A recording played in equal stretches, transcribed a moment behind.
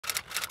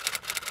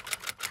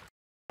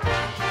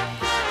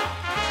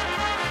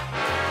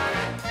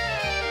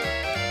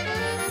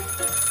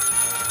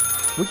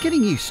We're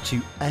getting used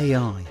to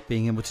AI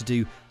being able to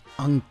do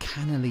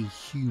uncannily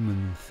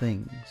human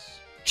things,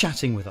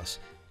 chatting with us,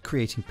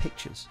 creating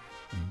pictures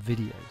and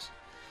videos.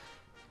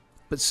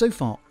 But so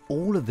far,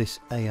 all of this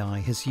AI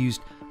has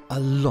used a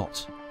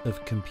lot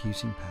of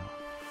computing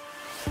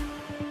power.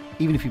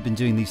 Even if you've been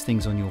doing these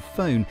things on your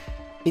phone,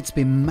 it's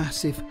been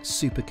massive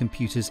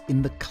supercomputers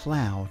in the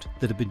cloud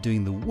that have been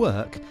doing the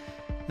work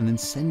and then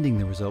sending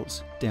the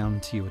results down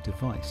to your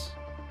device.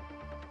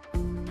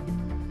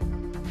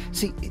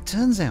 See, it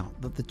turns out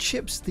that the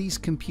chips these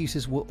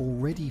computers were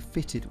already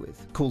fitted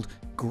with, called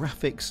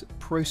graphics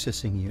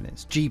processing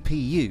units,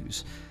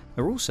 GPUs,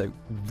 are also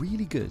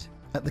really good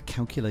at the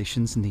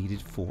calculations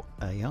needed for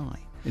AI.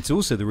 It's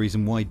also the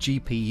reason why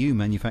GPU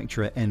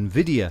manufacturer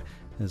Nvidia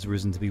has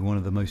risen to be one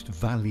of the most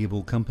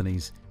valuable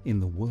companies in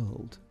the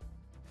world.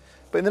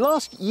 But in the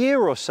last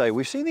year or so,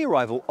 we've seen the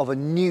arrival of a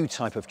new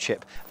type of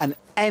chip, an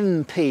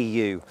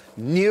NPU,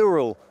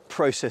 Neural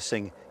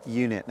Processing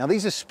Unit. Now,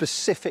 these are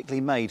specifically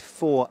made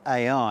for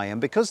AI,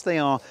 and because they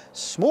are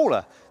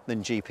smaller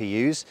than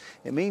GPUs,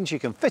 it means you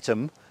can fit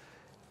them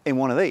in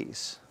one of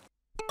these.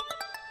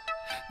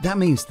 That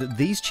means that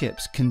these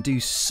chips can do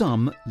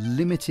some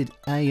limited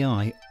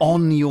AI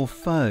on your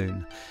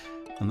phone.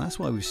 And that's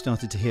why we've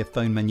started to hear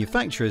phone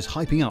manufacturers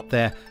hyping up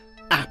their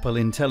Apple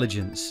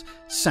Intelligence,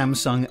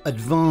 Samsung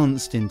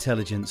Advanced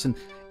Intelligence, and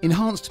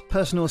enhanced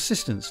personal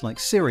assistants like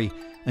Siri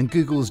and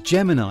Google's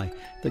Gemini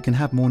that can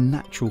have more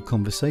natural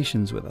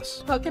conversations with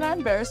us. How can I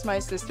embarrass my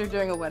sister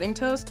during a wedding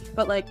toast,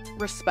 but like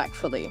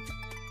respectfully?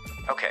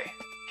 Okay,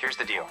 here's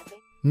the deal.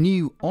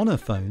 New Honor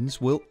phones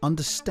will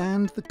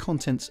understand the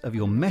contents of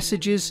your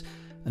messages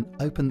and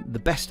open the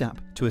best app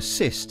to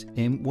assist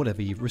in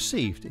whatever you've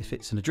received. If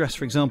it's an address,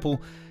 for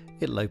example,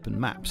 it'll open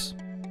Maps.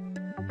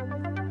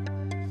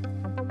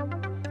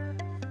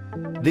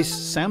 This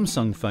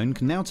Samsung phone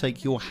can now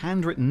take your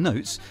handwritten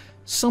notes,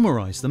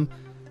 summarize them,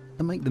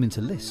 and make them into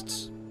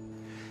lists.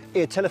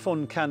 Ihr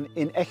Telefon kann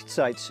in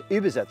Echtzeit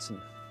übersetzen.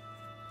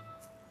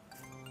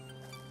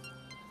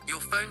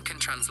 Your phone can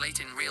translate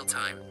in real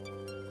time.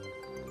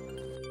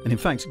 And in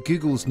fact,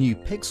 Google's new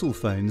Pixel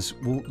phones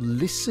will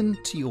listen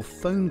to your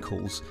phone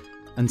calls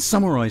and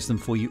summarize them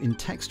for you in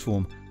text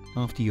form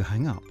after you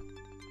hang up.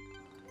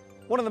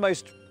 One of the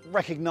most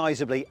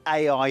recognisably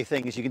AI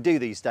things you can do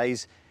these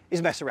days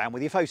is mess around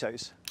with your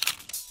photos.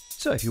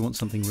 So if you want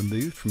something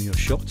removed from your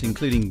shot,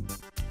 including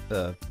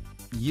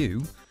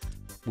you,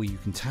 well, you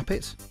can tap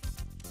it,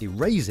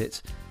 erase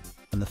it,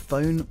 and the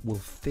phone will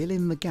fill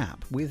in the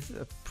gap with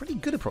a pretty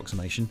good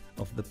approximation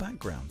of the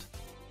background.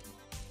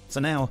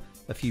 So now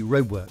a few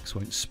roadworks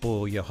won't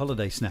spoil your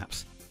holiday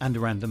snaps, and a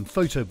random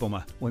photo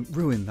bomber won't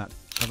ruin that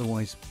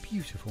otherwise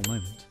beautiful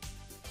moment.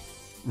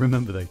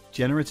 Remember though,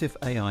 generative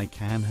AI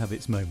can have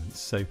its moments,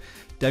 so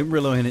don't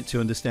rely on it to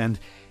understand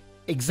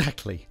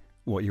exactly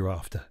what you're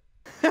after.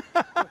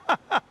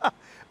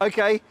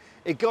 Okay,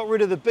 it got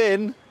rid of the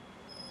bin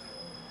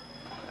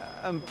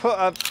and put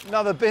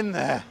another bin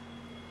there.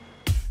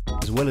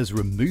 As well as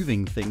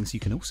removing things, you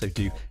can also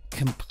do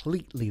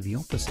completely the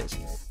opposite,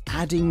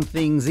 adding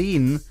things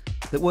in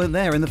that weren't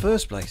there in the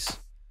first place.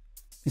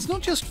 It's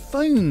not just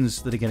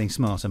phones that are getting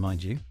smarter,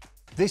 mind you.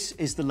 This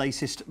is the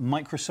latest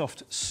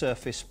Microsoft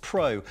Surface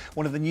Pro,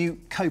 one of the new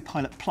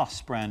Copilot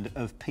Plus brand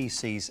of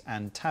PCs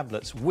and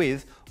tablets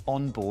with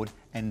onboard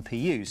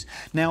NPUs.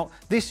 Now,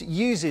 this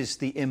uses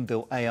the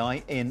inbuilt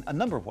AI in a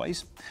number of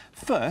ways.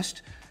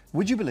 First,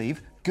 would you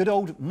believe good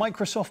old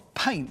Microsoft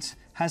Paint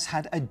has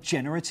had a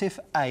generative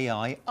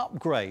AI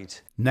upgrade?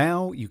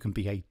 Now you can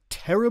be a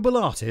terrible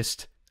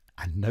artist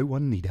and no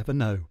one need ever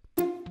know.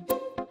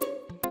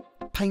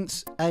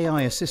 Paint's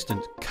AI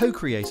assistant,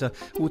 Co-Creator,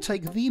 will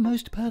take the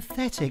most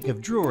pathetic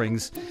of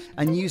drawings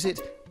and use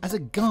it as a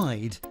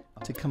guide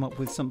to come up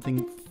with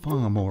something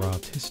far more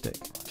artistic.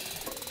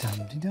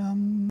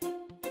 Dum-de-dum.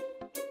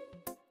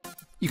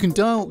 You can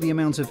dial the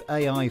amount of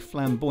AI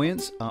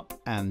flamboyance up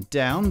and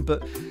down,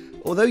 but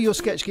although your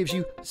sketch gives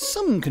you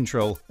some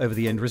control over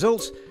the end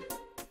result,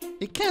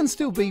 it can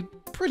still be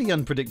pretty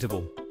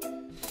unpredictable.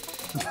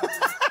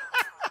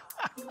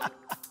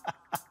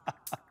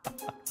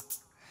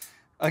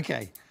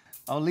 Okay,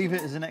 I'll leave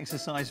it as an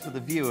exercise for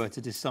the viewer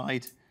to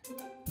decide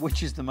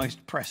which is the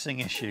most pressing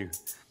issue.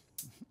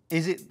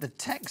 Is it the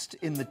text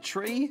in the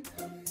tree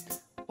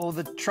or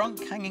the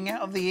trunk hanging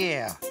out of the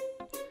ear?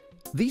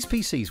 These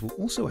PCs will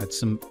also add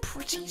some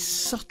pretty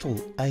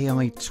subtle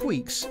AI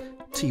tweaks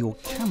to your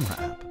camera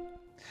app.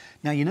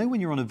 Now, you know when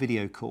you're on a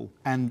video call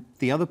and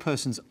the other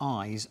person's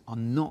eyes are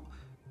not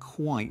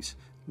quite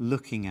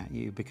looking at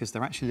you because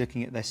they're actually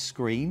looking at their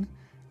screen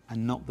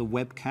and not the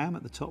webcam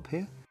at the top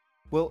here?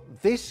 Well,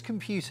 this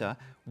computer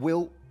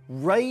will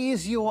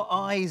raise your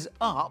eyes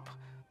up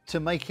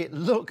to make it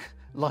look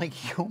like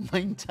you're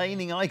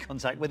maintaining eye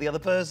contact with the other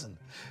person.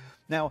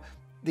 Now,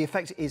 the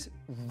effect is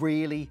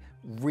really,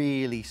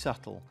 really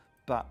subtle,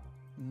 but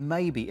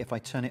maybe if I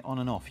turn it on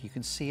and off, you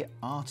can see it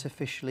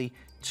artificially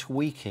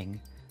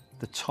tweaking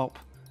the top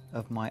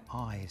of my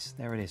eyes.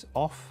 There it is,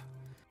 off,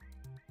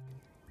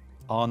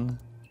 on,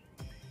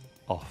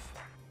 off.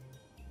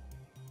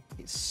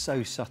 It's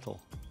so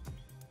subtle.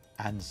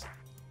 and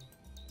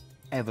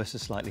ever so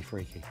slightly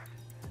freaky.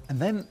 And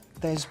then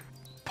there's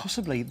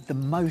possibly the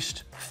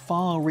most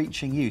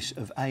far-reaching use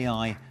of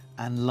AI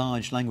and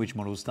large language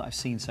models that I've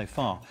seen so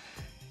far.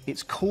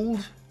 It's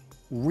called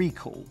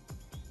recall.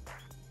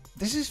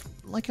 This is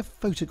like a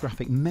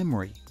photographic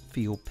memory for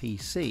your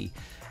PC.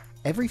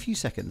 Every few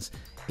seconds,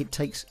 it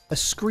takes a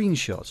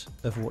screenshot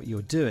of what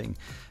you're doing.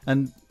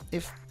 And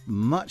if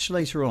much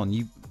later on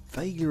you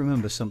vaguely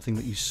remember something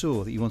that you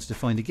saw that you wanted to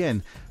find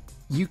again,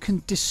 you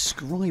can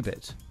describe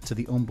it to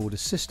the onboard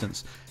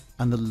assistants,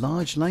 and the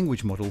large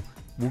language model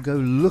will go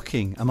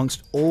looking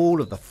amongst all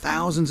of the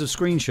thousands of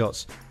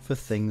screenshots for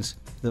things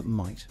that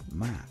might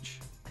match.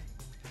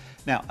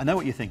 Now, I know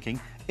what you're thinking.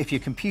 If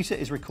your computer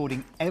is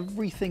recording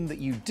everything that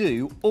you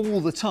do all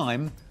the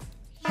time,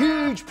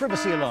 huge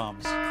privacy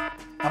alarms. Am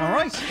I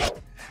right?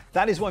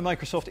 That is why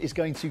Microsoft is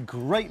going to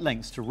great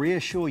lengths to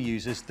reassure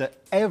users that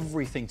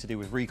everything to do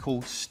with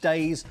recall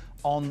stays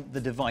on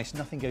the device.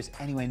 Nothing goes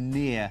anywhere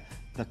near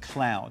the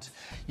cloud.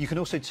 You can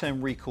also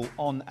turn recall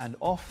on and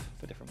off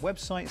for different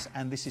websites,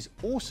 and this is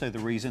also the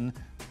reason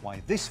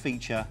why this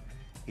feature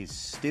is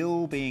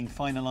still being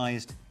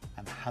finalized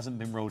and hasn't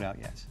been rolled out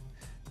yet,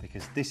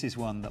 because this is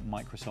one that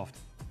Microsoft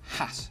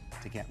has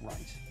to get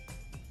right.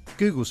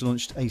 Google's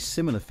launched a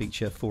similar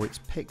feature for its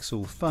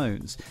Pixel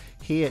phones.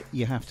 Here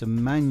you have to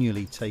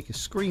manually take a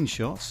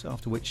screenshot,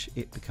 after which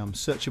it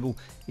becomes searchable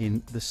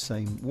in the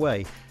same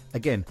way.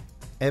 Again,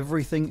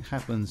 everything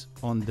happens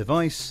on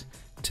device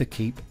to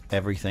keep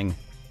everything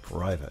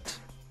private.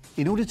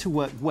 In order to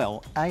work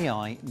well,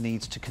 AI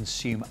needs to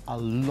consume a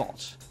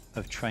lot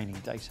of training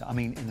data. I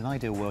mean, in an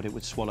ideal world, it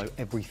would swallow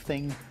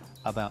everything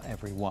about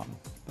everyone,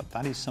 but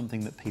that is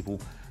something that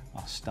people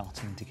are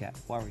starting to get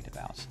worried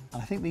about.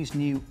 And I think these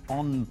new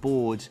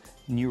onboard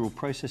neural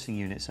processing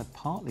units are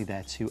partly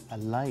there to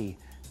allay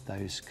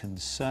those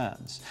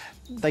concerns.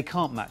 They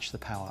can't match the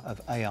power of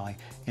AI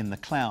in the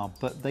cloud,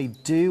 but they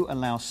do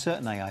allow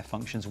certain AI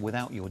functions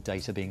without your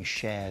data being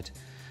shared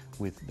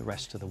with the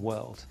rest of the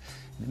world.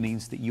 It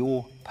means that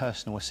your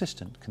personal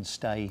assistant can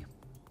stay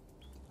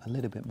a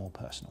little bit more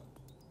personal.